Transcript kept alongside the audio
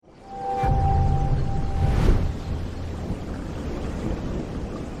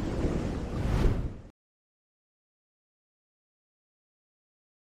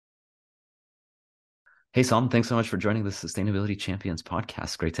Hey, Sam, thanks so much for joining the Sustainability Champions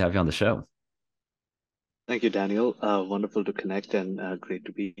podcast. Great to have you on the show. Thank you, Daniel. Wonderful to connect and great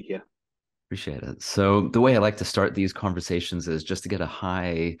to be here. Appreciate it. So, the way I like to start these conversations is just to get a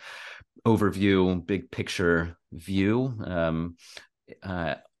high overview, big picture view.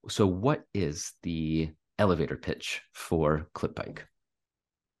 Uh, so, what is the elevator pitch for ClipBike?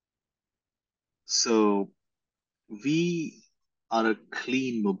 So, we are a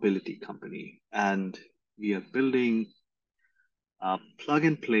clean mobility company and we are building plug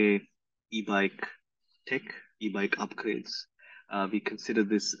and play e-bike tech, e-bike upgrades. We consider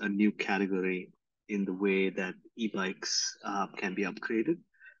this a new category in the way that e-bikes can be upgraded.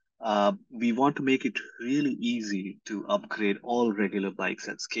 We want to make it really easy to upgrade all regular bikes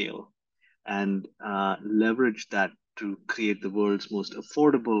at scale and leverage that to create the world's most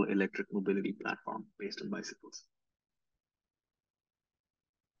affordable electric mobility platform based on bicycles.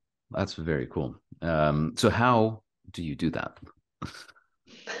 That's very cool. So, how do you do that?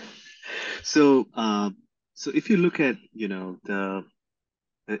 So, so if you look at the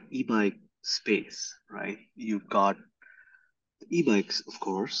e-bike space, right? You've got e-bikes, of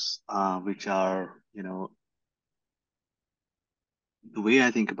course, which are the way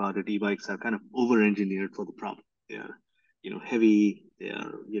I think about it, e-bikes are kind of over-engineered for the problem. They're heavy.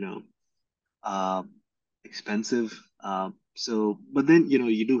 They're uh, expensive. But then,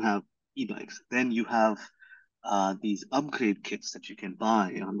 you do have e-bikes. Then you have these upgrade kits that you can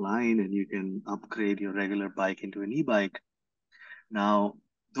buy online, and you can upgrade your regular bike into an e-bike. Now,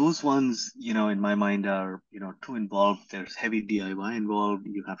 those ones, in my mind are, too involved. There's heavy DIY involved.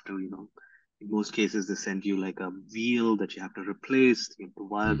 You have to, in most cases, they send you like a wheel that you have to replace. You have to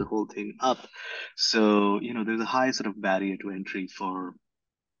wire the Hmm. whole thing up. So, there's a high sort of barrier to entry for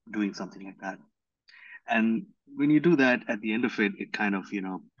doing something like that. And when you do that, at the end of it, it kind of,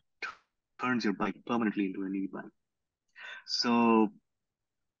 turns your bike permanently into an e-bike. So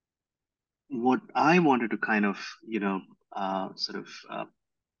what I wanted to kind of, sort of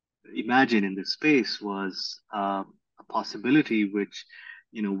imagine in this space was a possibility which,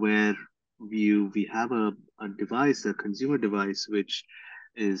 where we have a device, a consumer device, which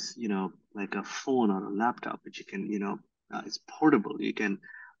is, like a phone or a laptop, which you can, it's portable. You can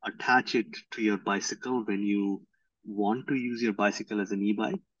attach it to your bicycle when you want to use your bicycle as an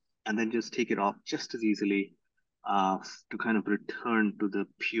e-bike, and then just take it off just as easily to kind of return to the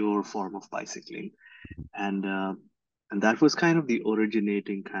pure form of bicycling. And that was kind of the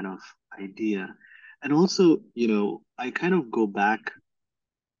originating kind of idea. And also, I kind of go back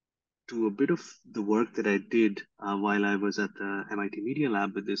to a bit of the work that I did while I was at the MIT Media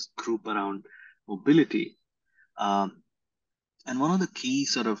Lab with this group around mobility. Um, and one of the key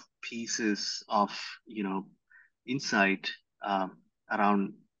sort of pieces of, insight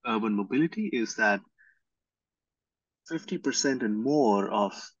around urban mobility is that 50% and more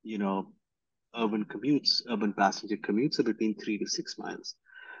of, urban passenger commutes are between 3 to 6 miles.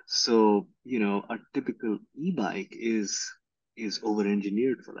 So, a typical e-bike is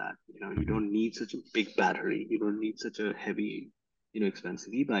over-engineered for that. You Hmm. don't need such a big battery. You don't need such a heavy,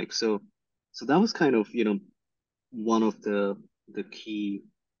 expensive e-bike. So that was kind of, one of the key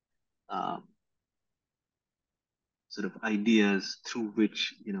uh, sort of ideas through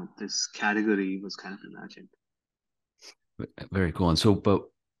which, this category was kind of imagined. Very cool. And so, but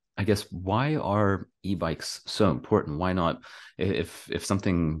I guess why are e-bikes so important? Why not, if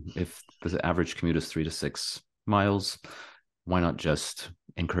the average commute is 3 to 6 miles, why not just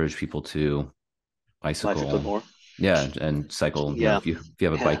encourage people to Bicycle bicycle? more. Yeah, and cycle. Yeah. If you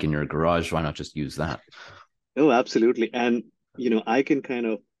have a Yeah. bike in your garage, why not just use that? Oh, absolutely. And, I can kind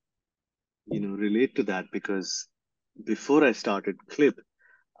of, relate to that because before I started Clip,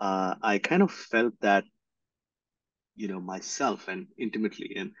 I kind of felt that, myself and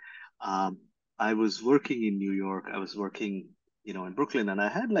intimately. And um, I was working in New York. I was working, in Brooklyn, and I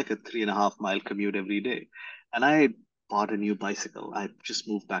had like a 3.5 mile commute every day. And I bought a new bicycle. I just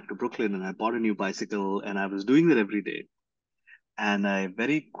moved back to Brooklyn and I bought a new bicycle and I was doing that every day. And I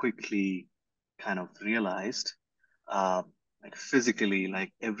very quickly kind of realized, uh, like physically,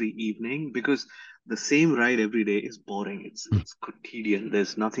 like every evening, because the same ride every day is boring. It's quotidian.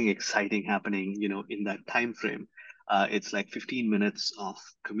 There's nothing exciting happening, in that time frame. It's like 15 minutes of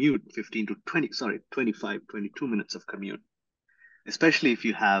commute, 15 to 20, sorry, 25, 22 minutes of commute, especially if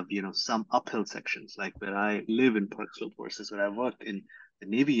you have, some uphill sections, like where I live in Park Slope versus where I worked in the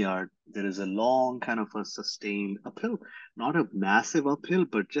Navy Yard. There is a long kind of a sustained uphill, not a massive uphill,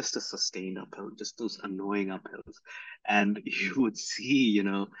 but just a sustained uphill, just those annoying uphills. And you would see,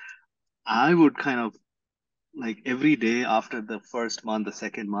 I would kind of like every day after the first month, the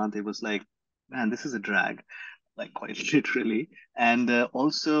second month, it was like man, this is a drag, like quite literally. And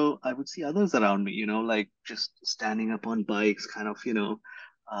also, I would see others around me, like just standing up on bikes, kind of,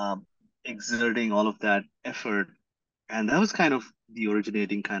 uh, exerting all of that effort. And that was kind of the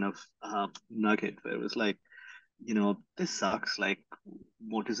originating kind of nugget where it was like, this sucks. Like,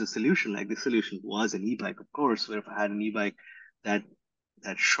 what is the solution? Like, the solution was an e-bike, of course. Where if I had an e-bike, that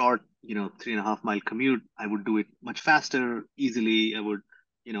that short, 3.5 mile commute, I would do it much faster, easily. I would,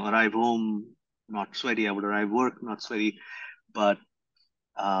 arrive home not sweaty. I would arrive work not sweaty. But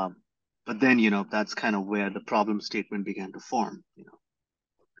um, but then, that's kind of where the problem statement began to form.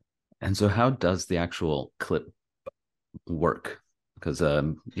 And so, how does the actual clip work? Because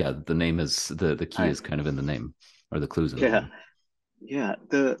yeah, the name is the key I is kind of in the name, or the clues in the Yeah, name. yeah.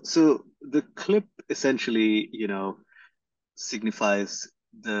 The clip essentially, signifies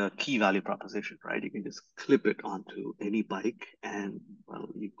the key value proposition, right? You can just clip it onto any bike and, well,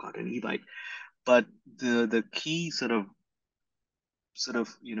 you've got an e-bike. But the key sort of,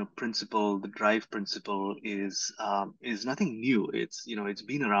 principle, the drive principle is nothing new. It's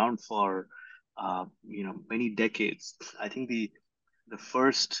been around for many decades. I think the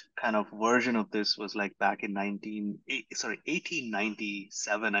first kind of version of this was like back in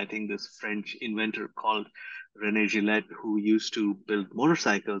 1897. I think this French inventor called René Gillette, who used to build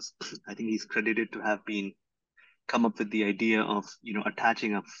motorcycles, I think he's credited to have been come up with the idea of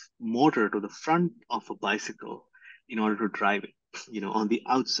attaching a motor to the front of a bicycle in order to drive it, on the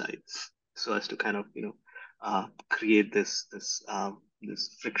outside, so as to kind of create this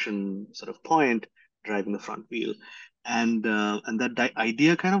friction sort of point driving the front wheel. And that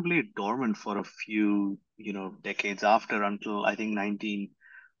idea kind of lay dormant for a few decades after, until I think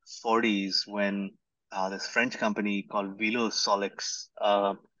 1940s, when this French company called Velosolix,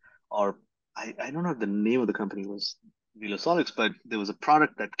 or I don't know if the name of the company was Velosolix, but there was a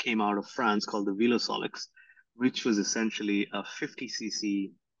product that came out of France called the Velosolix, which was essentially a 50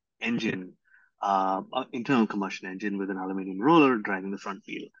 cc engine, internal combustion engine with an aluminum roller driving the front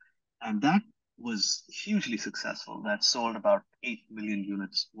wheel. And that was hugely successful. That sold about 8 million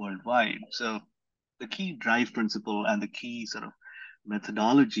units worldwide. So the key drive principle and the key sort of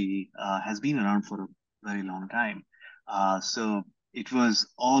methodology has been around for a very long time. So it was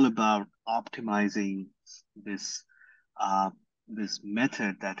all about optimizing this uh, this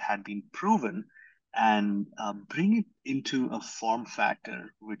method that had been proven, and bring it into a form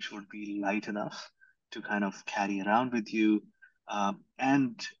factor which would be light enough to kind of carry around with you,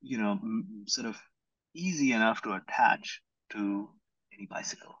 and sort of easy enough to attach to any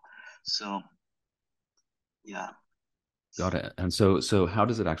bicycle. So yeah. Got it. And so how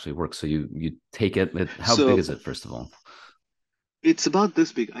does it actually work? So you take it. How big So is it, first of all? it's about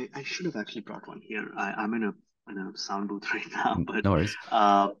this big. I should have actually brought one here. I'm in a sound booth right now, but No worries.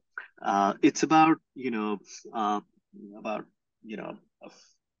 uh, it's about a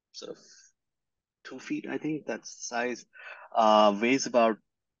sort of 2 feet. I think that's the size. Weighs about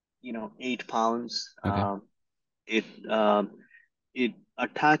 8 pounds. Okay. It it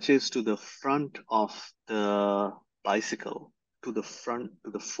attaches to the front of the bicycle, to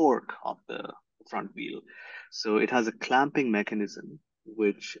the fork of the front wheel. So it has a clamping mechanism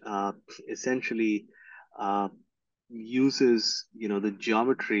which essentially uh, uses the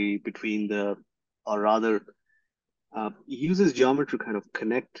geometry between the or rather uses geometry to kind of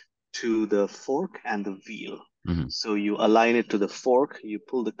connect to the fork and the wheel. Hmm. So you align it to the fork, you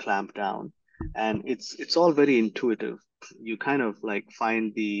pull the clamp down, and it's all very intuitive. You kind of like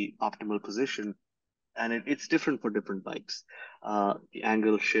find the optimal position, and it's different for different bikes. The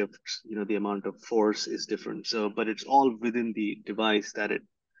angle shifts, the amount of force is different. So, but it's all within the device that it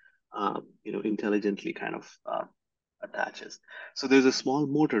intelligently kind of attaches. So there's a small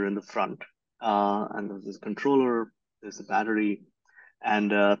motor in the front, and there's this controller, there's a battery,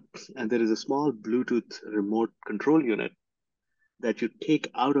 and and there is a small Bluetooth remote control unit that you take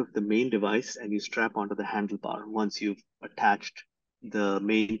out of the main device and you strap onto the handlebar once you've attached the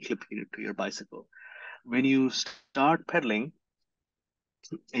main clip unit to your bicycle. When you start pedaling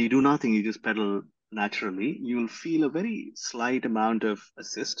and you do nothing, you just pedal naturally, you'll feel a very slight amount of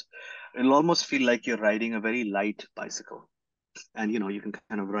assist. It'll almost feel like you're riding a very light bicycle. And you can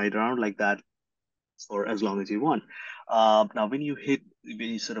kind of ride around like that for as long as you want. Now, when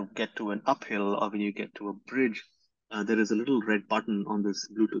you sort of get to an uphill or when you get to a bridge, there is a little red button on this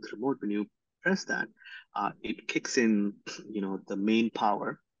Bluetooth remote. When you press that, it kicks in, the main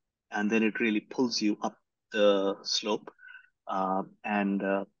power, and then it really pulls you up the slope, and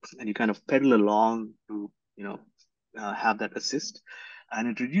you kind of pedal along to, have that assist. and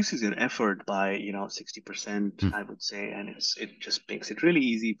it reduces your effort by 60%, Hmm. I would say, and it just makes it really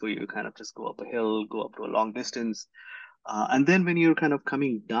easy for you to kind of just go up a hill, go up to a long distance, and then when you're kind of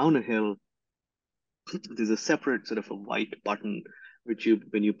coming down a hill, there's a separate sort of a white button which you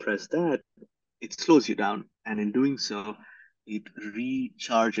when you press that, it slows you down, and in doing so, it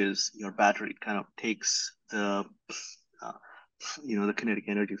recharges your battery. It kind of takes uh, the kinetic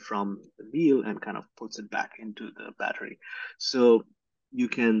energy from the wheel and kind of puts it back into the battery. So you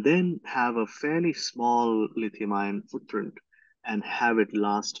can then have a fairly small lithium ion footprint and have it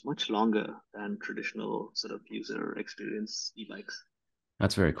last much longer than traditional sort of user experience e-bikes.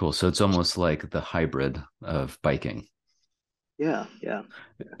 That's very cool. So it's almost like the hybrid of biking. Yeah, yeah,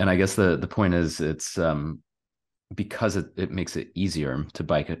 And I guess the point is it's because it makes it easier to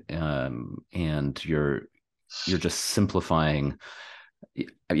bike it, and you're just simplifying.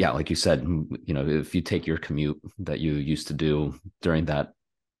 Yeah, like you said, if you take your commute that you used to do during that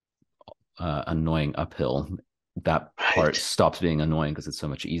annoying uphill, that part right. stops being annoying because it's so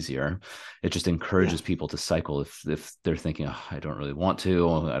much easier. It just Yeah, encourages people to cycle if they're thinking, oh, I don't really want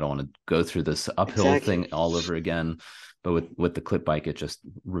to, I don't want to go through this uphill exactly. thing all over again. But with the clip bike, it just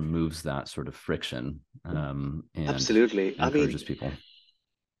removes that sort of friction, and Absolutely. I mean, encourages people.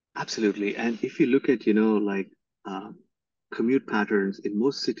 absolutely. And if you look at, like uh, commute patterns in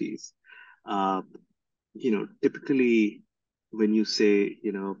most cities, uh, typically when you say,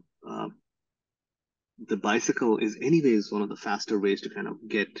 the bicycle is anyways one of the faster ways to kind of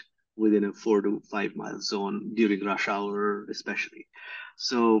get within a 4 to 5 mile zone during rush hour, especially.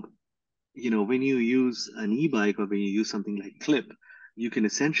 So, when you use an e-bike or when you use something like Clip, you can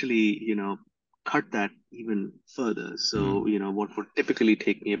essentially, cut that even further. So, Mm. what would typically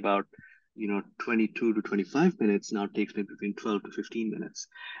take me about, 22 to 25 minutes now takes me between 12 to 15 minutes.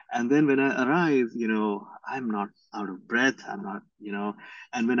 And then when I arrive, I'm not out of breath. I'm not,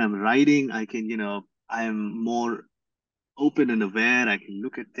 and when I'm riding, I am more open and aware. I can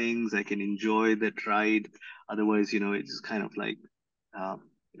look at things. I can enjoy that ride. Otherwise, it's kind of like, um,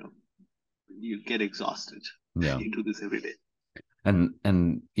 you know, you get exhausted if Yeah. you do this every day.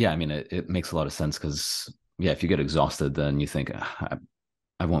 And yeah, I mean, it makes a lot of sense because yeah, if you get exhausted, then you think, "Ah,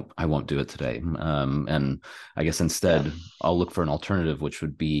 I won't do it today." And I guess Yeah, instead I'll look for an alternative, which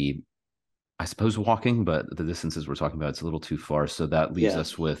would be, I suppose, walking, but the distances we're talking about, it's a little too far. So that leaves yeah,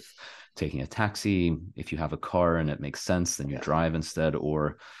 us with taking a taxi. If you have a car and it makes sense, then you yeah, drive instead,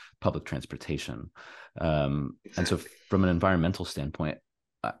 or public transportation. And so exactly. from an environmental standpoint,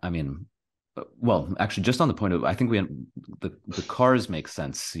 I mean, well, actually, just on the point of, I think the cars make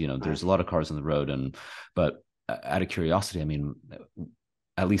sense. There's Right. a lot of cars on the road, but out of curiosity, I mean,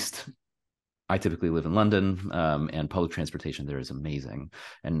 at least I typically live in London, and public transportation there is amazing,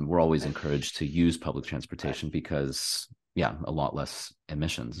 and we're always Right. encouraged to use public Right. transportation because, yeah, a lot less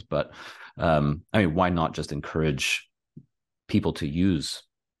emissions. But I mean, why not just encourage people to use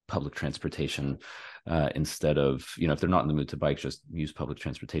public transportation, instead of, if they're not in the mood to bike, just use public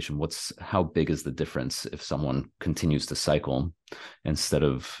transportation. How big is the difference if someone continues to cycle instead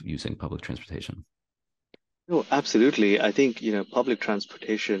of using public transportation? No, absolutely. I think, public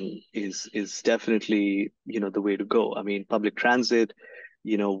transportation is definitely, the way to go. I mean, public transit,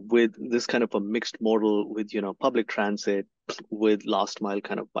 with this kind of a mixed model with, public transit with last mile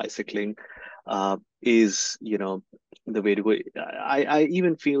kind of bicycling, is, the way to go. I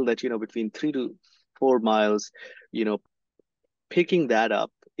even feel that, between 3 to 4 miles, you know, picking that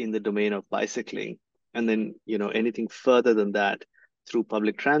up in the domain of bicycling, and then anything further than that through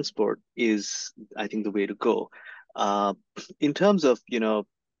public transport is, I think, the way to go. uh, in terms of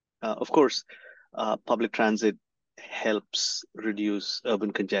of course, public transit helps reduce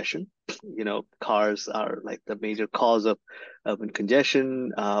urban congestion. Cars are like the major cause of urban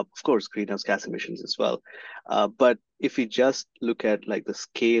congestion, of course greenhouse gas emissions as well. But if we just look at like the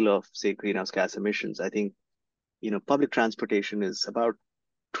scale of, say, greenhouse gas emissions, I think public transportation is about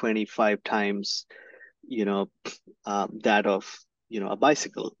 25 times, you know, that of, a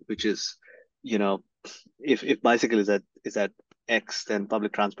bicycle, which is, you know, if bicycle is at X, then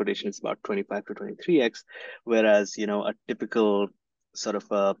public transportation is about 25 to 23X, whereas, a typical sort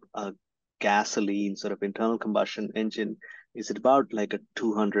of a gasoline sort of internal combustion engine is at about like a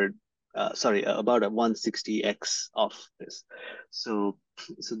 200, sorry, about a 160X of this. So,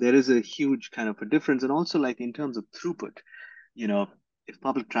 so there is a huge kind of a difference. And also like in terms of throughput, you know, if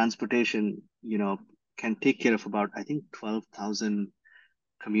public transportation, can take care of about, I think, 12,000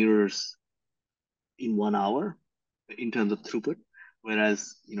 commuters in 1 hour in terms of throughput,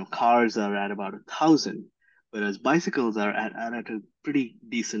 whereas, cars are at about 1,000, whereas bicycles are at a pretty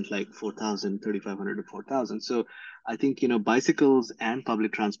decent, like 4,000, 3,500 to 4,000. So I think, bicycles and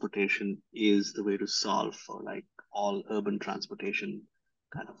public transportation is the way to solve for like all urban transportation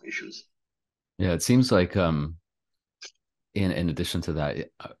kind of issues. Yeah, it seems like in addition to that,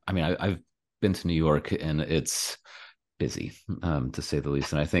 I mean, I've been to New York and it's busy, to say the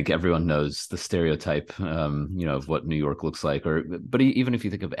least. And I think everyone knows the stereotype, of what New York looks like. But even if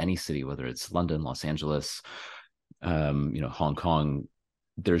you think of any city, whether it's London, Los Angeles, Hong Kong,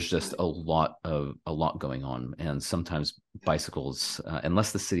 there's just Right. a lot going on, and sometimes bicycles,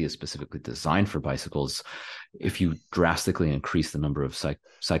 unless the city is specifically designed for bicycles, if you drastically increase the number of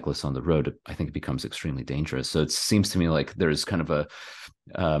cyclists on the road, I think it becomes extremely dangerous. So it seems to me like there's kind of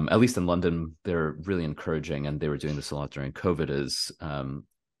at least in London, they're really encouraging, and they were doing this a lot during COVID, is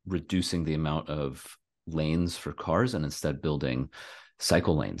reducing the amount of lanes for cars and instead building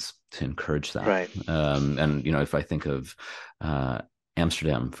cycle lanes to encourage that. Right. And if I think of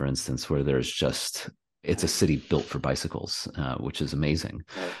Amsterdam, for instance, where it's a Right. city built for bicycles, which is amazing.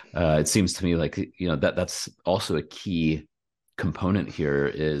 Right. It seems to me like that's also a key component here,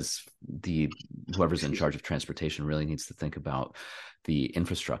 is whoever's in Excuse charge me. of transportation really needs to think about the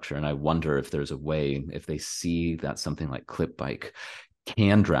infrastructure. And I wonder if there's a way, if they see that something like Clip Bike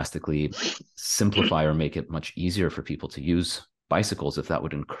can drastically simplify or make it much easier for people to use bicycles, if that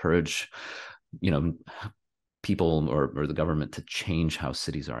would encourage, you know, people or the government to change how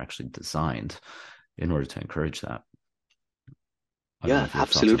cities are actually designed in order to encourage that. I don't know Yeah, if you have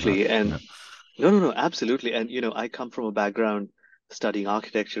thoughts on that. absolutely. And Yeah. no, no, no, absolutely. And I come from a background studying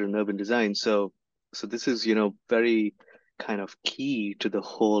architecture and urban design. So this is, very kind of key to the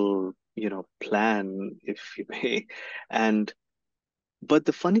whole, plan, if you may. And but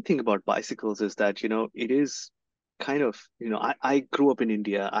the funny thing about bicycles is that, it is kind of, I grew up in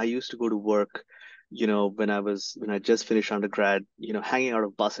India. I used to go to work, when I just finished undergrad, hanging out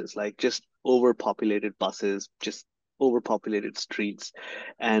of buses, like just overpopulated buses, just overpopulated streets.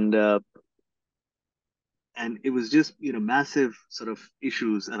 And and it was just massive sort of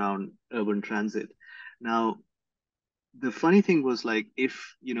issues around urban transit. Now the funny thing was, like,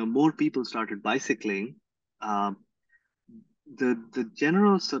 if more people started bicycling, um, the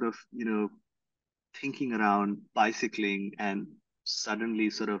general sort of thinking around bicycling and suddenly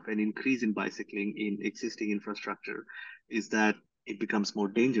sort of an increase in bicycling in existing infrastructure is that it becomes more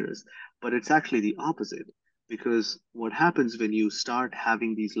dangerous. But it's actually the opposite, because what happens when you start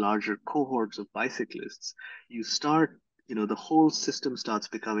having these larger cohorts of bicyclists, you start, the whole system starts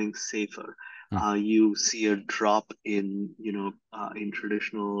becoming safer. Hmm. You see a drop in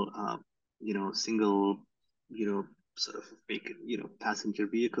traditional, single, sort of vacant, passenger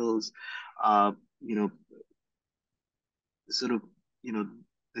vehicles. Uh, you know, sort of, you know,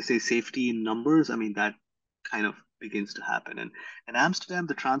 they say safety in numbers. I mean, that kind of begins to happen. And Amsterdam,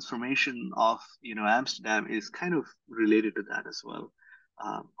 the transformation of, Amsterdam is kind of related to that as well,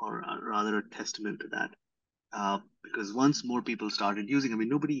 or rather a testament to that. Because once more people started using, I mean,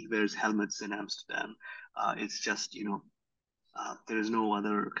 nobody wears helmets in Amsterdam. It's just, there is no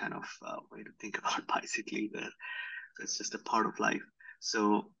other kind of way to think about bicycling there. So it's just a part of life.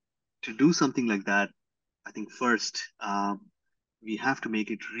 So to do something like that, I think first, we have to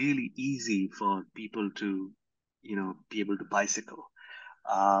make it really easy for people to, be able to bicycle.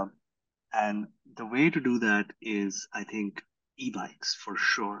 Um, and the way to do that is, I think, e-bikes for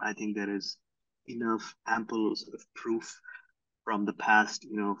sure. I think there is enough ample sort of proof from the past,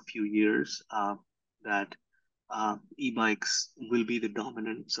 few years, that e-bikes will be the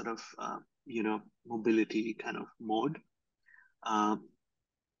dominant sort of, mobility kind of mode. Um,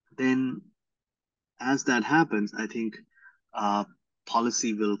 then as that happens, I think uh,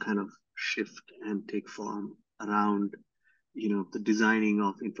 policy will kind of shift and take form around, the designing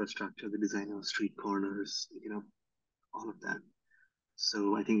of infrastructure, the designing of street corners, all of that.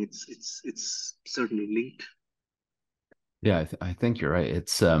 So I think it's certainly linked. Yeah, I think you're right.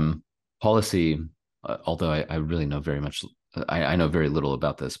 It's policy, although I really know very much, I know very little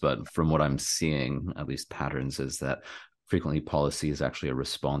about this, but from what I'm seeing, at least patterns, is that frequently policy is actually a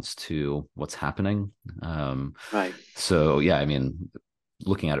response to what's happening. Right. So yeah, I mean,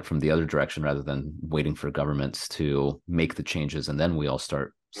 looking at it from the other direction rather than waiting for governments to make the changes and then we all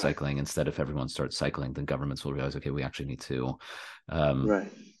start Right. cycling. Instead, if everyone starts cycling, then governments will realize, okay, we actually need to um,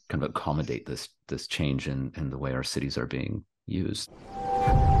 Right. kind of accommodate this change in the way our cities are being used.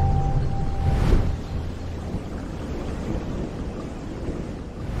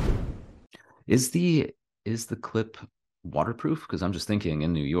 Is the clip waterproof? Because I'm just thinking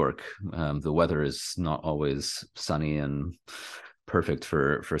in New York, the weather is not always sunny and perfect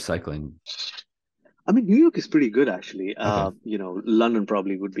for cycling. I mean, New York is pretty good actually. Okay. London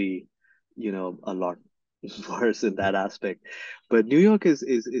probably would be, a lot worse in that aspect. But New York is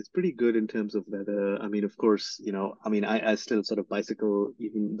pretty good in terms of weather. I mean, of course, I mean, I still sort of bicycle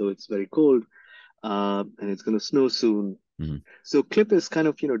even though it's very cold, and it's going to snow soon. Mhm. So Clip is kind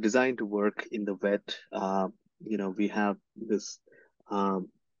of, designed to work in the wet. We have this um,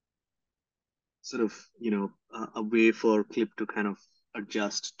 sort of, a way for Clip to kind of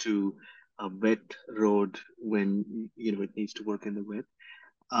adjust to a wet road when, it needs to work in the wet.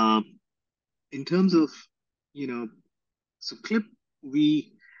 Um, in terms of, you know, so Clip,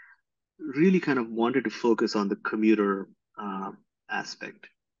 we really kind of wanted to focus on the commuter aspect.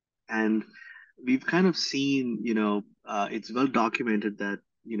 And we've kind of seen, it's well documented that,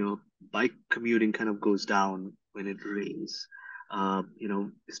 bike commuting kind of goes down when it rains,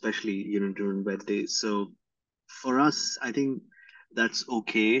 especially, during wet days. So for us, I think that's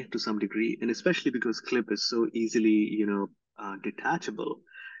okay to some degree, and especially because Clip is so easily, detachable.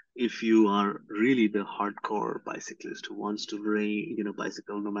 If you are really the hardcore bicyclist who wants to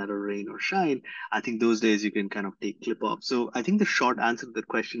bicycle no matter rain or shine, I think those days you can kind of take Clip off. So I think the short answer to that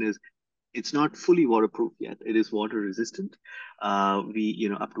question is it's not fully waterproof yet. It is water resistant. Up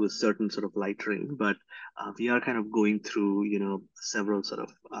to a certain sort of light rain, but we are kind of going through, several sort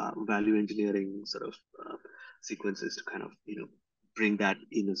of value engineering sort of sequences to kind of, bring that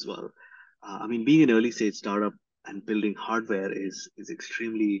in as well. I mean, being an early stage startup and building hardware is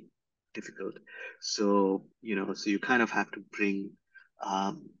extremely difficult. So you kind of have to bring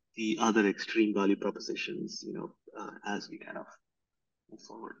the other extreme value propositions, as we kind of move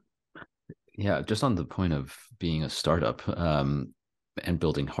forward. Yeah, just on the point of being a startup, and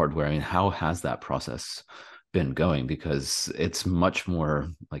building hardware, I mean, how has that process been going? Because it's much more,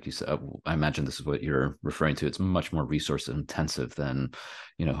 like you said, I imagine this is what you're referring to. It's much more resource intensive than,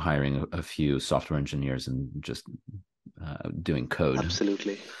 hiring a few software engineers and just doing code.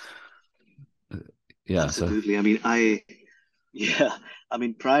 Absolutely. Yeah. So, Absolutely. I mean, yeah, I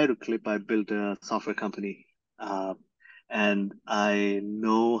mean, prior to Clip, I built a software company, uh, and I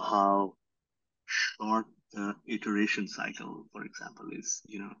know how short the iteration cycle, for example, is,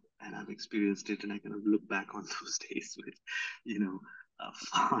 and I've experienced it, and I kind of look back on those days with, you know,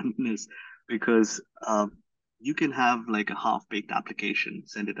 fondness because you can have like a half-baked application,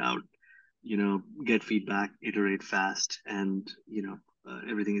 send it out, get feedback, iterate fast, and,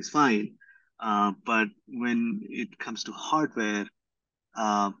 everything is fine. But when it comes to hardware,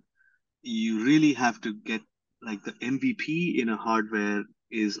 uh, you really have to get like the MVP in a hardware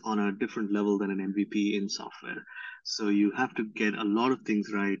is on a different level than an MVP in software. So you have to get a lot of things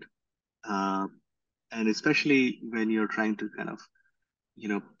right. Uh, and especially when you're trying to kind of,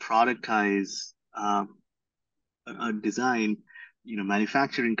 productize a design,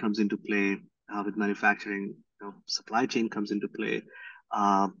 manufacturing comes into play. With manufacturing, supply chain comes into play.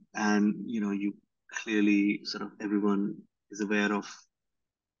 And, you clearly sort of everyone is aware of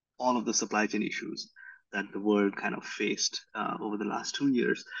all of the supply chain issues that the world kind of faced over the last 2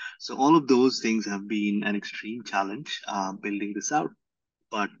 years. So all of those things have been an extreme challenge building this out.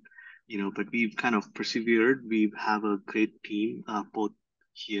 But but we've kind of persevered. We have a great team both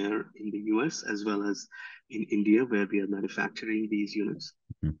here in the US as well as in India, where we are manufacturing these units.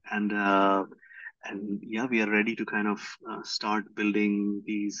 And yeah, we are ready to kind of start building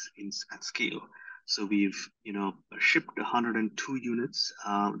these at scale. So we've, shipped 102 units,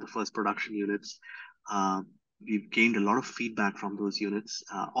 the first production units. Uh, we've gained a lot of feedback from those units.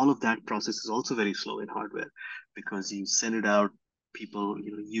 All of that process is also very slow in hardware because you send it out, people,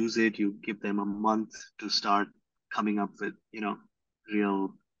 use it, you give them a month to start coming up with,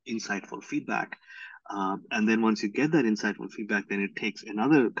 real insightful feedback. And then once you get that insightful feedback, then it takes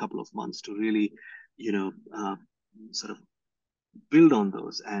another couple of months to really, sort of build on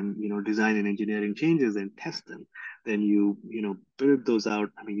those and, design and engineering changes and test them. Then you build those out.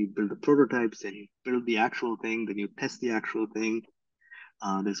 I mean, you build the prototypes, then you build the actual thing, then you test the actual thing.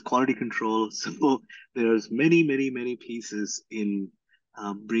 There's quality control. So there's many, many, many pieces in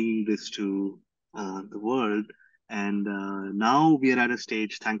bringing this to the world. And now we are at a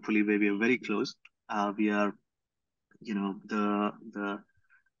stage, thankfully, where we are very close. We are, you know,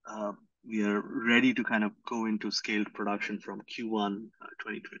 uh, we are ready to kind of go into scaled production from Q1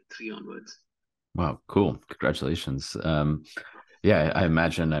 2023 onwards. wow, cool. Congratulations. Yeah, I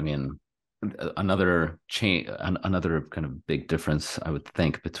imagine, I mean, another change, another kind of big difference I would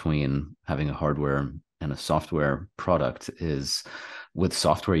think between having a hardware and a software product is with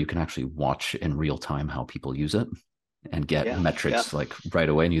software, you can actually watch in real time how people use it. and get Yeah, yeah. metrics like right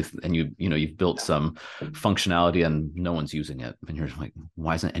away, and you've built some functionality and no one's using it, and you're like,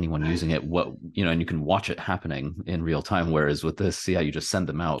 why isn't anyone Right. using it? What, and you can watch it happening in real time, whereas with this, yeah, you just send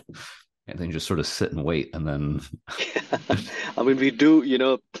them out and then you just sort of sit and wait, and then I mean, we do,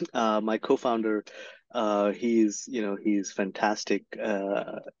 my co-founder, he's fantastic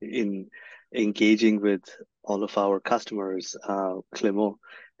in engaging with all of our customers, Clément,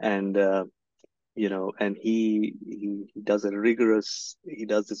 and and he does he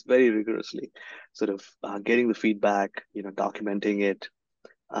does this very rigorously, sort of getting the feedback, documenting it.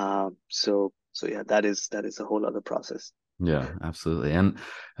 So yeah, that is a whole other process. yeah, absolutely. And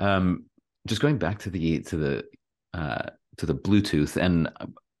um, just going back uh, to the Bluetooth, and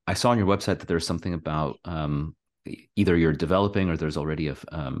I saw on your website that there's something about either you're developing or there's already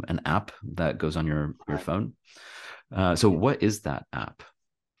an app that goes on your Right. phone. So what is that app?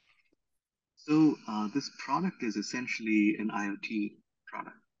 So this product is essentially an IoT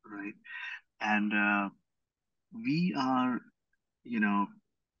product, right? And we are, you know,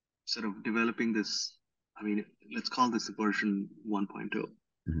 sort of developing this. I mean, let's call this version 1.0.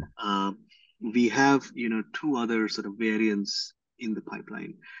 Mhm. Uh, we have, two other sort of variants in the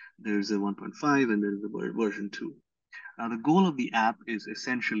pipeline. There's a 1.5 and there's a version 2. Now, the goal of the app is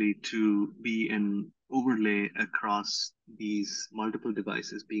essentially to be an overlay across these multiple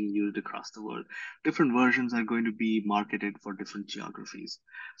devices being used across the world. Different versions are going to be marketed for different geographies.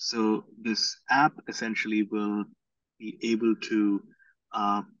 So, this app essentially will be able to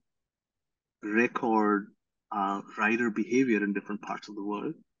uh, record rider behavior in different parts of the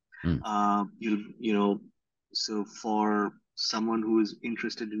world. Mm. You'll, so for someone who is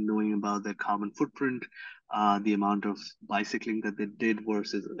interested in knowing about their carbon footprint, the amount of bicycling that they did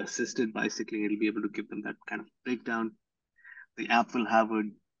versus assisted bicycling, it'll be able to give them that kind of breakdown. The app will have a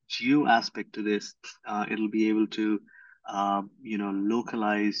geo aspect to this. It'll be able to,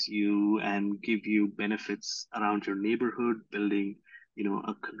 localize you and give you benefits around your neighborhood, building,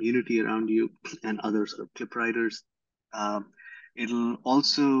 a community around you and other sort of clip riders. Um, it'll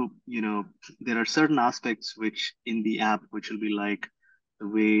also, there are certain aspects which in the app which will be like the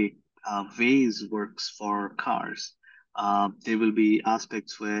way Waze works for cars. There will be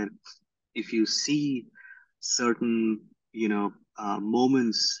aspects where if you see certain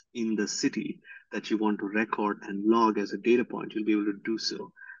moments in the city that you want to record and log as a data point, you'll be able to do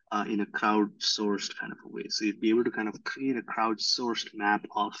so in a crowdsourced kind of a way. So you'd be able to kind of create a crowdsourced map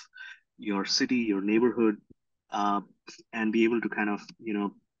of your city, your neighborhood, uh, and be able to kind of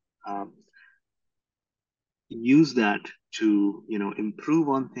uh, use that to improve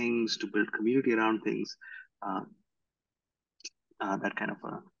on things, to build community around things, uh, that kind of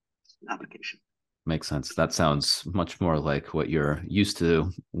application. Makes sense. That sounds much more like what you're used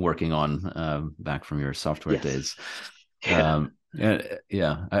to working on back from your software Yes. days. Yeah.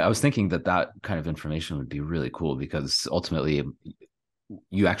 Yeah, I was thinking that that kind of information would be really cool because ultimately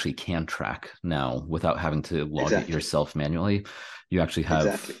you actually can track now without having to log it Exactly. yourself manually. You actually have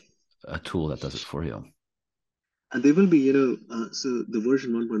Exactly. a tool that does it for you. And they will be, so the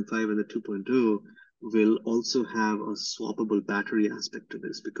version 1.5 and the 2.0 will also have a swappable battery aspect to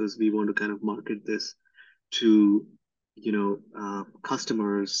this because we want to kind of market this to,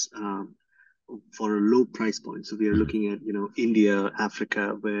 customers for a low price point. So we are Mhm. looking at, India,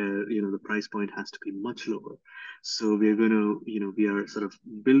 Africa, where, the price point has to be much lower. So we are going to, we are sort of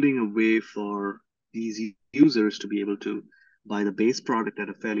building a way for these users to be able to buy the base product at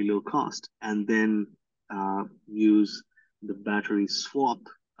a fairly low cost and then use the battery swap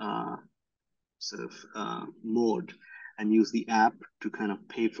uh, sort of mode and use the app to kind of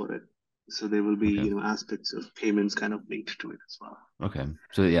pay for it. So there will be, Okay. aspects of payments kind of linked to it as well. Okay.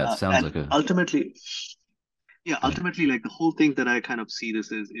 So yeah, it sounds And like a ultimately, yeah, good. ultimately, like the whole thing that I kind of see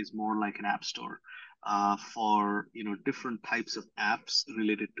this is more like an app store for different types of apps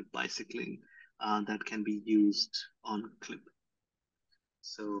related to bicycling that can be used on Clip.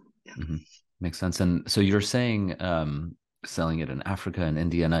 So yeah. Mhm. Makes sense. And so you're saying selling it in Africa and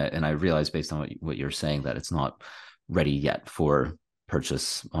India, and I realize based on what you're saying that it's not ready yet for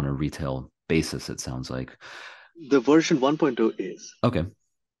purchase on a retail basis, it sounds like. The version 1.0 is. Okay,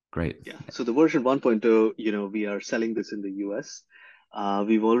 great. Yeah. So the version 1.0, we are selling this in the US.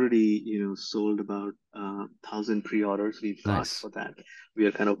 We've already, sold about 1,000 pre-orders we've got Nice. for that. We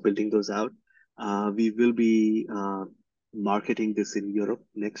are kind of building those out. We will be marketing this in Europe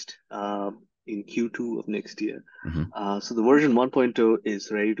next, in Q2 of next year. Hmm. So the version 1.0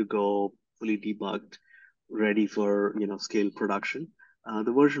 is ready to go, fully debugged, ready for, scale production.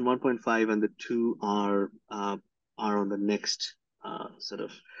 The version 1.5 and the 2 are on the next sort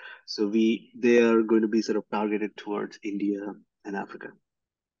of. So they are going to be sort of targeted towards India and Africa.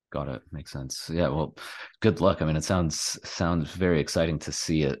 Got it. Makes sense. Yeah. Well, good luck. I mean, it sounds very exciting to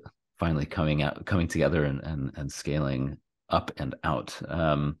see it finally coming together and scaling up and out.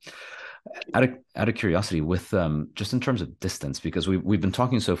 Out of curiosity, with just in terms of distance, because we've been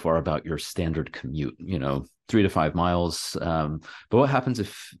talking so far about your standard commute, 3 to 5 miles. But what happens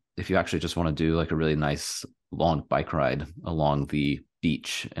if you actually just want to do like a really nice long bike ride along the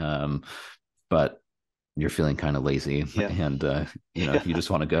beach, but you're feeling kind of lazy Yeah. and you just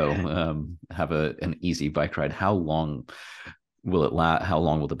want to go have an easy bike ride? How long will it last? How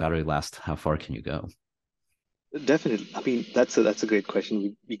long will the battery last? How far can you go? Definitely. I mean, that's a great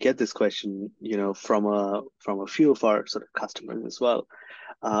question. We get this question, from a few of our sort of customers as well.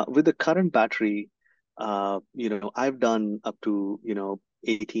 With the current battery, I've done up to,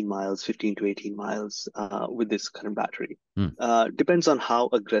 18 miles, 15 to 18 miles with this current battery. Hmm. Depends on how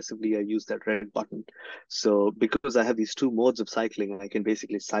aggressively I use that red button. So because I have these two modes of cycling, I can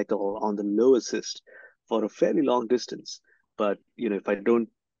basically cycle on the low assist for a fairly long distance. But, if I don't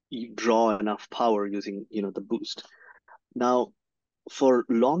draw enough power using, the boost. Now, for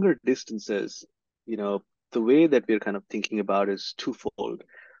longer distances, you know, the way that we're kind of thinking about is twofold.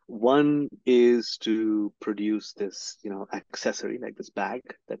 One is to produce this, accessory like this bag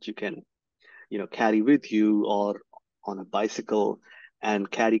that you can, carry with you or on a bicycle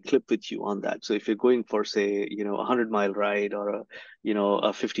and carry clip with you on that. So if you're going for, say, a 100-mile ride or a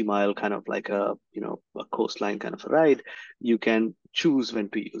 50-mile kind of like a coastline kind of a ride, you can choose when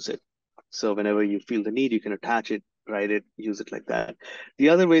to use it. So whenever you feel the need, you can attach it, ride it, use it like that. The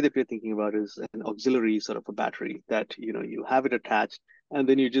other way that we're thinking about is an auxiliary sort of a battery that, you have it attached and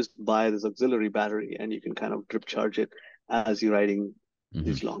then you just buy this auxiliary battery and you can kind of drip charge it as you're riding Hmm.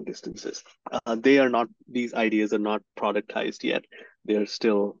 these long distances. They are not, these ideas are not productized yet. They're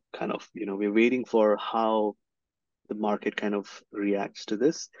still kind of, we're waiting for how the market kind of reacts to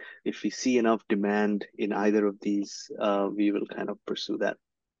this. If we see enough demand in either of these, we will kind of pursue that.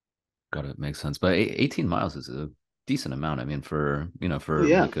 Got it. Makes sense. But 18 miles is a decent amount. I mean, Oh, for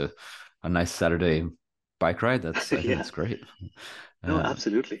yeah. like a nice Saturday bike ride, I think Yeah. that's great. No, Uh,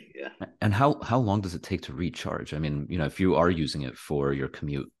 absolutely. Yeah. and how long does it take to recharge? I mean, if you are using it for your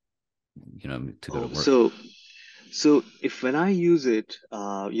commute, to go to Oh, work. so if when I use it,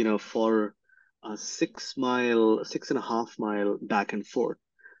 for a 6.5 mile back and forth,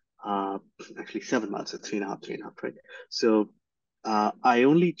 uh, actually 7 miles, so three and a half, right? So I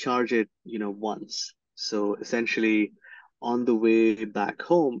only charge it, once. So essentially, on the way back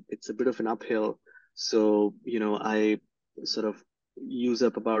home, it's a bit of an uphill. So, I sort of use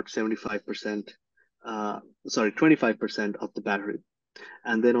up about 75%, sorry, 25% of the battery.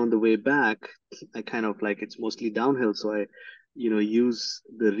 And then on the way back, I kind of like it's mostly downhill, so I, use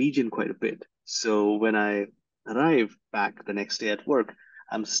the region quite a bit. So when I arrive back the next day at work,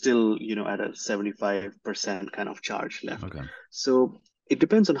 I'm still, at a 75% kind of charge left. Okay. So it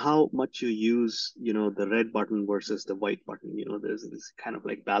depends on how much you use, the red button versus the white button. There's this kind of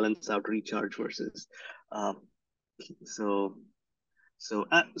like balance out recharge versus. Uh, so so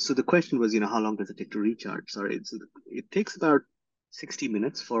the question was, how long does it take to recharge? Sorry, it takes about 60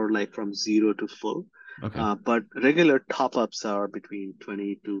 minutes for like from zero to full. Okay. But regular top-ups are between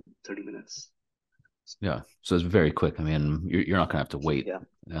 20 to 30 minutes. Yeah. So it's very quick. I mean, you're not gonna have to wait. Yeah.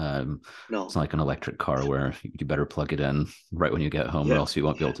 It's No. not like an electric car where you better plug it in right when you get home, or Yeah. else you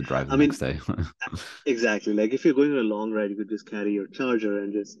won't be able to drive the I next mean, day. exactly. Like if you're going on a long ride, you could just carry your charger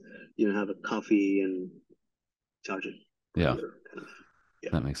and just, have a coffee and charge it while Yeah, you're kind of, yeah.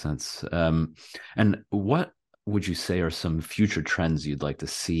 that makes sense. And what would you say are some future trends you'd like to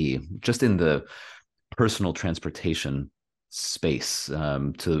see just in the personal transportation space,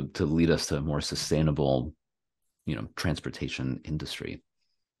 to lead us to a more sustainable, transportation industry?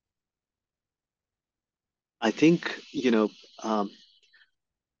 I think, a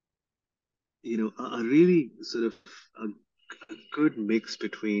really sort of a, a good mix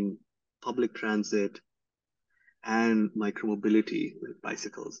between public transit and micromobility, like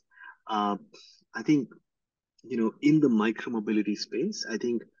bicycles. Uh, I think, in the micromobility space, I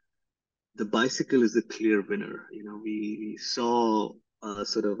think the bicycle is the clear winner. We saw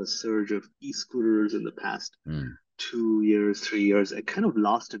sort of a surge of e-scooters in the past Mm, 2 years, 3 years. It kind of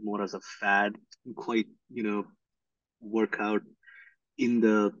lasted more as a fad, quite, work out in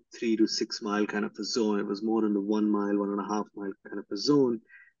the 3 to 6 mile kind of a zone. It was more in the 1 mile, 1.5 mile kind of a zone.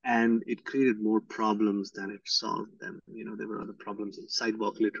 And it created more problems than it solved them. There were other problems in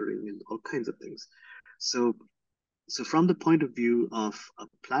sidewalk littering and all kinds of things. So, so from the point of view of a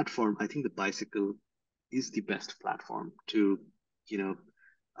platform, I think the bicycle is the best platform to you know,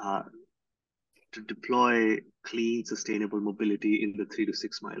 uh, to deploy clean, sustainable mobility in the 3 to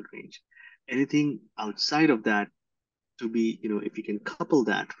 6 mile range. Anything outside of that to be, if you can couple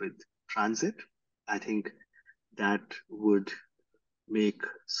that with transit, I think that would make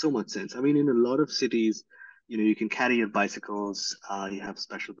so much sense. I mean, in a lot of cities, you can carry your bicycles, you have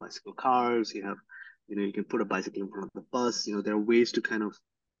special bicycle cars, you can put a bicycle in front of the bus. There are ways to kind of,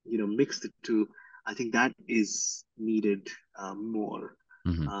 mix the two. I think that is needed more.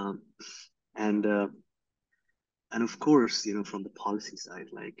 Hmm. Um, and uh, and of course, from the policy side,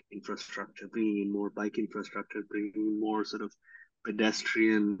 like infrastructure, bringing in more bike infrastructure, bringing in more sort of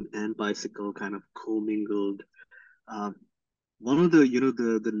pedestrian and bicycle kind of commingled. Um, One of the,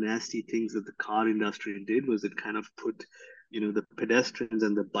 the nasty things that the car industry did was it kind of put, the pedestrians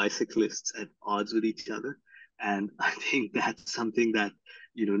and the bicyclists at odds with each other. And I think that's something that,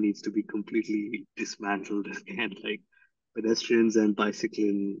 needs to be completely dismantled again. Like pedestrians and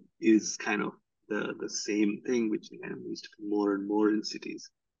bicycling is kind of the same thing, which kind of needs to be more and more in cities.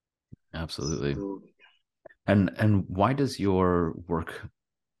 Absolutely. So And why does your work,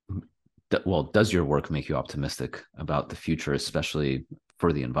 well, does your work make you optimistic about the future, especially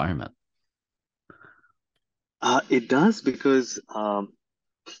for the environment? it does because,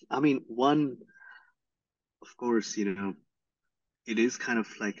 I mean, one, of course, it is kind of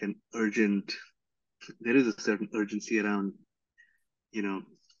like an urgent, there is a certain urgency around, you know,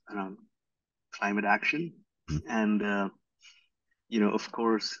 around climate action. Mhm. And, of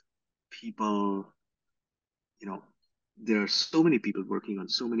course, people, you know, there are so many people working on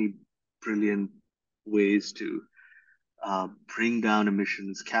so many brilliant ways to bring down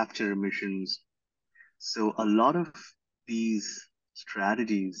emissions, capture emissions. So a lot of these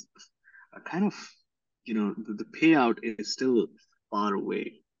strategies are kind of, the payout is still far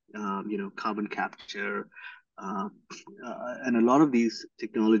away. Carbon capture, uh, and a lot of these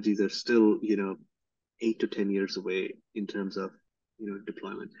technologies are still, 8 to 10 years away in terms of,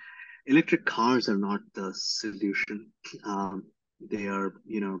 deployment. Electric cars are not the solution. They are,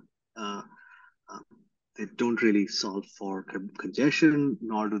 uh, uh, they don't really solve for congestion,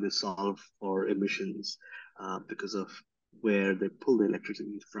 nor do they solve for emissions because of where they pull the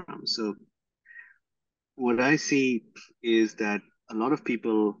electricity from. So what I see is that a lot of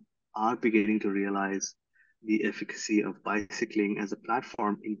people are beginning to realize the efficacy of bicycling as a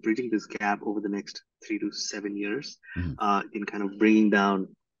platform in bridging this gap over the next 3 to 7 years, Mhm. in kind of bringing down,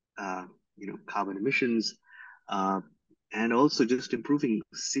 carbon emissions, uh, and also just improving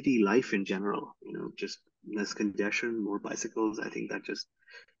city life in general. Just less congestion, more bicycles. I think that just,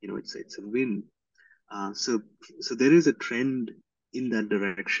 it's a win. So, so there is a trend in that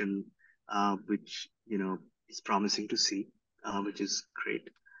direction, which is promising to see, which is great.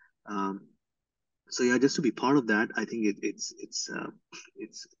 Um, so yeah, just to be part of that, I think it's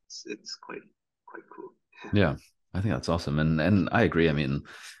quite cool. Yeah, I think that's awesome. And I agree. I mean,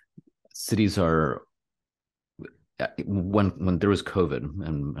 cities are, when there was COVID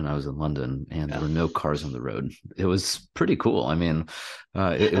and I was in London and there Yeah, were no cars on the road, it was pretty cool. I mean,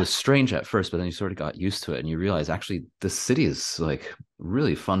 it was strange at first, but then you sort of got used to it and you realize actually the city is like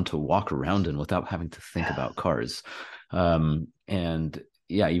really fun to walk around in without having to think yeah, about cars. And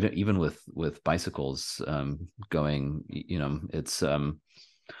yeah, even with bicycles going,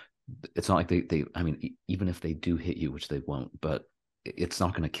 it's not like they I mean, even if they do hit you, which they won't, but it's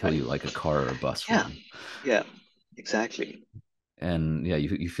not going to kill right. you like a car or a bus Yeah, would. yeah, exactly. And yeah,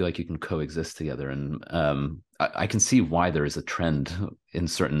 you feel like you can coexist together. And I can see why there is a trend in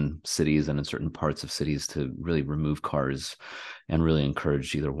certain cities and in certain parts of cities to really remove cars and really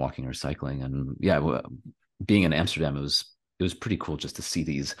encourage either walking or cycling. And yeah, being in Amsterdam, it was pretty cool just to see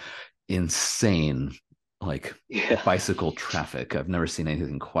these insane, like, Yeah, bicycle traffic. I've never seen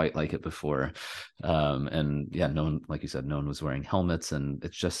anything quite like it before. And yeah, no one, like you said, no one was wearing helmets, and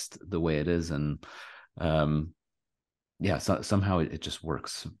it's just the way it is. And um, yeah, somehow it just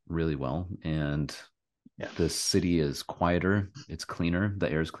works really well. And yeah, the city is quieter, it's cleaner,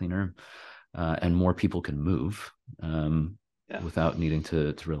 the air is cleaner, and more people can move yeah. without needing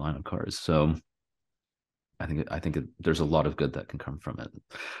to rely on cars. So I think there's a lot of good that can come from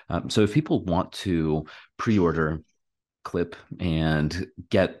it. So if people want to pre-order Clip and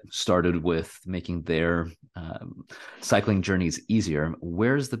get started with making their cycling journeys easier,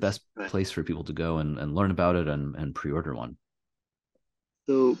 where's the best Right. place for people to go and learn about it and pre-order one?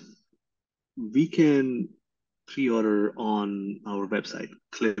 So we can pre-order on our website,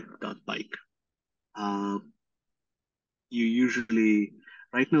 clip.bike. Uh, you usually,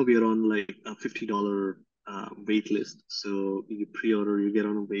 right now we are on like a $50 wait list. So you pre-order, you get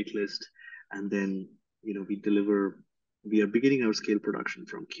on a wait list, and then we deliver. we are beginning our scale production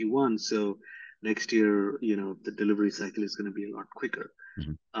from Q1. So next year, the delivery cycle is going to be a lot quicker.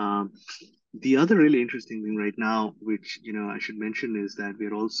 Mhm. Um, the other really interesting thing right now, which I should mention, is that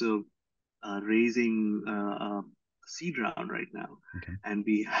we're also raising a seed round right now, Okay. and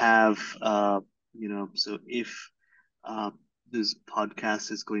we have so if uh, this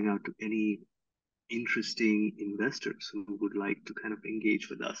podcast is going out to any interesting investors who would like to kind of engage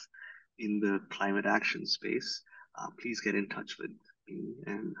with us in the climate action space, please get in touch with me,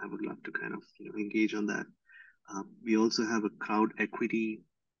 and I would love to kind of engage on that. We also have a crowd equity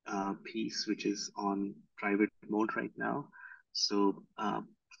piece which is on private mode right now. So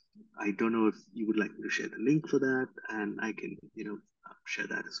I don't know if you would like me to share the link for that, and I can share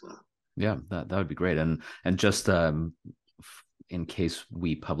that as well. Yeah, that would be great. And just in case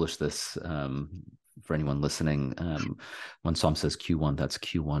we publish this, for anyone listening, when Sam says Q1, that's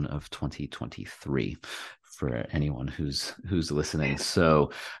Q1 of 2023 for anyone who's listening.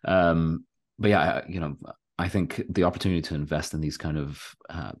 So, but yeah, I think the opportunity to invest in these kind of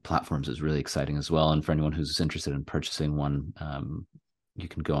platforms is really exciting as well. And for anyone who's interested in purchasing one, you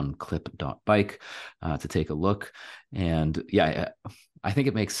can go on clip.bike to take a look. And yeah, I think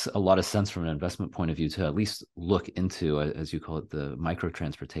it makes a lot of sense from an investment point of view to at least look into, as you call it, the micro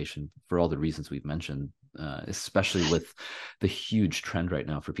transportation for all the reasons we've mentioned, especially with the huge trend right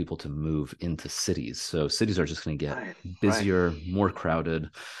now for people to move into cities. So cities are just going to get Right, right. busier, more crowded,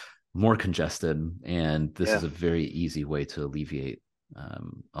 more congested, and this Yeah. is a very easy way to alleviate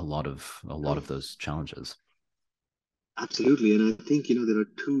a lot of those challenges. Absolutely. And I think, there are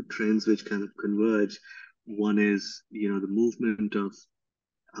two trends which kind of converge. One is, the movement of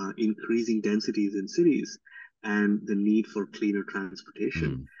increasing densities in cities and the need for cleaner transportation.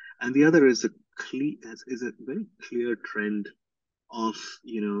 Mm, And the other is is a very clear trend of,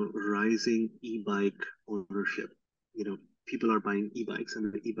 rising e-bike ownership. People are buying e-bikes,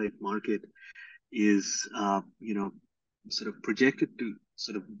 and the e-bike market is, sort of projected to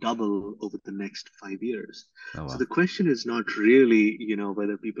sort of double over the next 5 years. oh So well. the question is not really,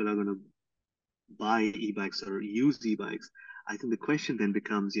 whether people are going to buy e-bikes or use e-bikes. I think the question then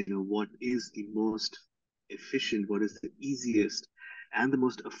becomes, what is the most efficient, what is the easiest and the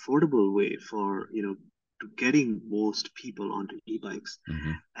most affordable way for, to getting most people onto e-bikes.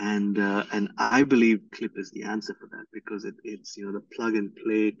 Hmm. And I believe Clip is the answer for that, because it's the plug and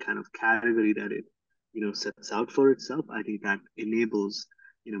play kind of category that it sets out for itself. I think that enables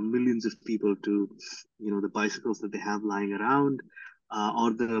millions of people to the bicycles that they have lying around,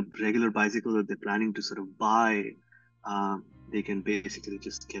 or the regular bicycle that they're planning to sort of buy. uh, they can basically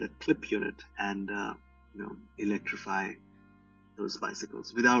just get a Clip unit and electrify those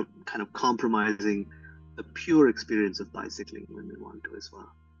bicycles without kind of compromising the pure experience of bicycling when they want to as well.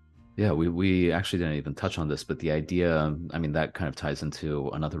 Yeah, we actually didn't even touch on this, but the idea, I mean, that kind of ties into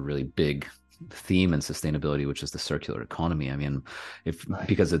another really big theme in sustainability, which is the circular economy. I mean, if Right.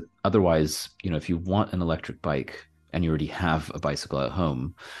 because otherwise, if you want an electric bike and you already have a bicycle at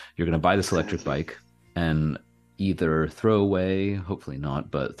home, you're going to buy this electric Exactly. bike and either throw away, hopefully not,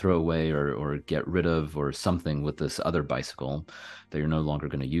 but throw away or get rid of or something with this other bicycle that you're no longer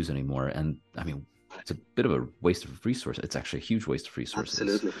going to use anymore. And I mean, it's a bit of a waste of resources. It's actually a huge waste of resources.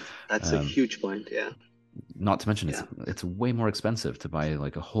 Absolutely. That's a Um, huge point. Yeah. Not to mention Yeah. it's way more expensive to buy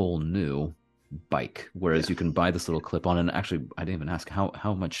like a whole new bike, Yeah. whereas you can buy this little clip on. And actually, I didn't even ask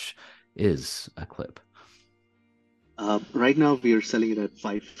how much is a clip. Right now we are selling it at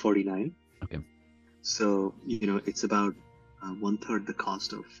 549. Okay. So, it's about one third the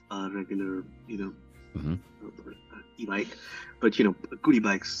cost of a regular, Hmm. e-bike. But, goodie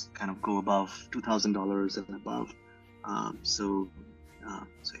bikes kind of go above $2,000 and above. So yeah.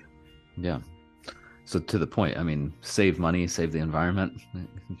 Yeah. So to the point, I mean, save money, save the environment,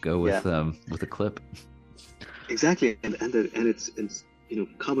 go Yeah, with a clip. exactly. And it's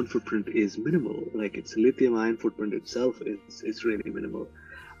carbon footprint is minimal. Like its lithium ion footprint itself is really minimal.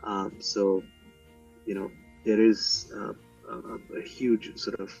 So you know there is a huge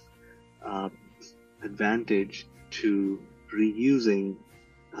sort of uh, advantage to reusing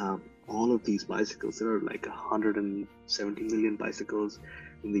all of these bicycles. There are like 170 million bicycles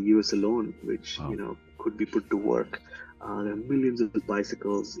in the US alone, which Wow. could be put to work. There are millions of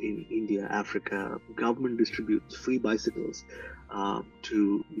bicycles in India, Africa. Government distributes free bicycles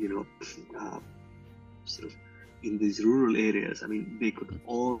to sort of in these rural areas. I mean, they could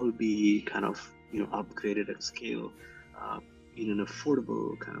all be kind of upgraded at scale uh, in an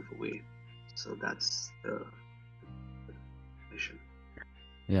affordable kind of a way. So that's the mission.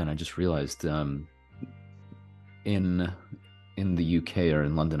 Yeah, and I just realized in in the UK or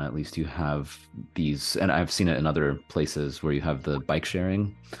in London at least, you have these, and I've seen it in other places where you have the bike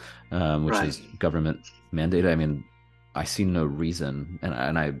sharing, which Right. is government mandated. I mean, I see no reason,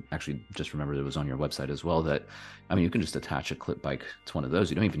 and I actually just remembered it was on your website as well that, I mean, you can just attach a clip bike to one of those.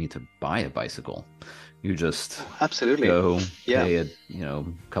 You don't even need to buy a bicycle. You just Oh, absolutely. go Yeah. pay a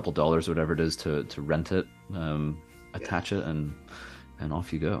couple dollars, whatever it is, to rent it, Yeah. attach it, and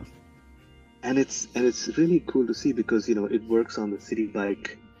off you go. And it's really cool to see because it works on the city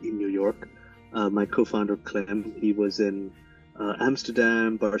bike in New York. My co-founder Clem, he was in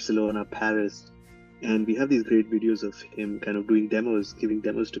Amsterdam, Barcelona, Paris, and we have these great videos of him kind of doing demos, giving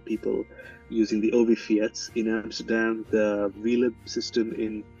demos to people using the OV Fiats in Amsterdam, the VLib system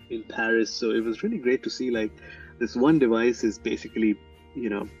in Paris. So it was really great to see like this one device is basically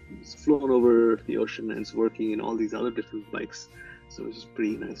it's flown over the ocean and it's working in all these other different bikes. So it's just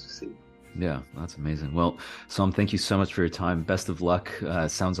pretty nice to see. Yeah, that's amazing. Well, Sam, thank you so much for your time. Best of luck.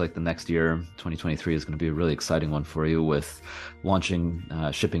 Sounds like the next year, 2023, is going to be a really exciting one for you with launching,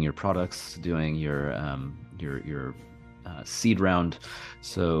 shipping your products, doing your seed round.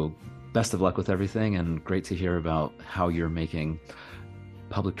 So, best of luck with everything, and great to hear about how you're making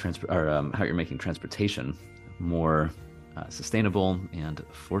public transport or how you're making transportation more sustainable and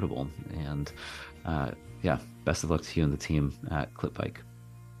affordable. And yeah, best of luck to you and the team at ClipBike.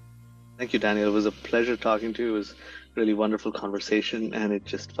 Thank you, Daniel. It was a pleasure talking to you. It was a really wonderful conversation, and it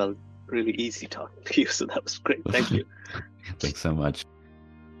just felt really easy talking to you. So that was great. Thank you. Thanks so much.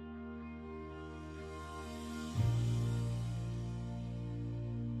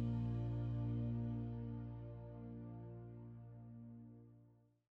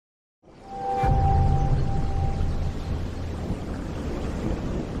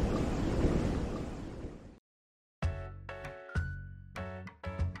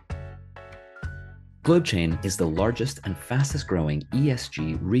 GlobeChain is the largest and fastest growing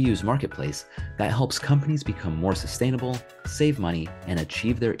ESG reuse marketplace that helps companies become more sustainable, save money, and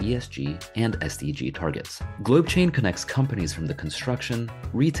achieve their ESG and SDG targets. GlobeChain connects companies from the construction,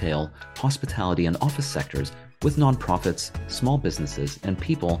 retail, hospitality, and office sectors with nonprofits, small businesses, and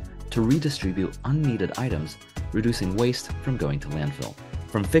people to redistribute unneeded items, reducing waste from going to landfill.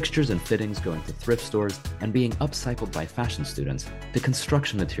 From fixtures and fittings going to thrift stores and being upcycled by fashion students, to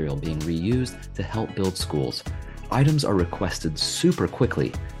construction material being reused to help build schools, items are requested super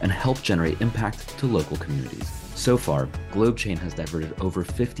quickly and help generate impact to local communities. So far, GlobeChain has diverted over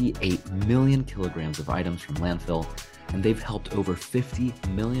 58 million kilograms of items from landfill, and they've helped over 50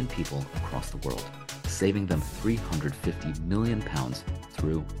 million people across the world, saving them 350 million pounds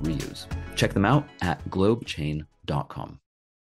through reuse. Check them out at globechain.com.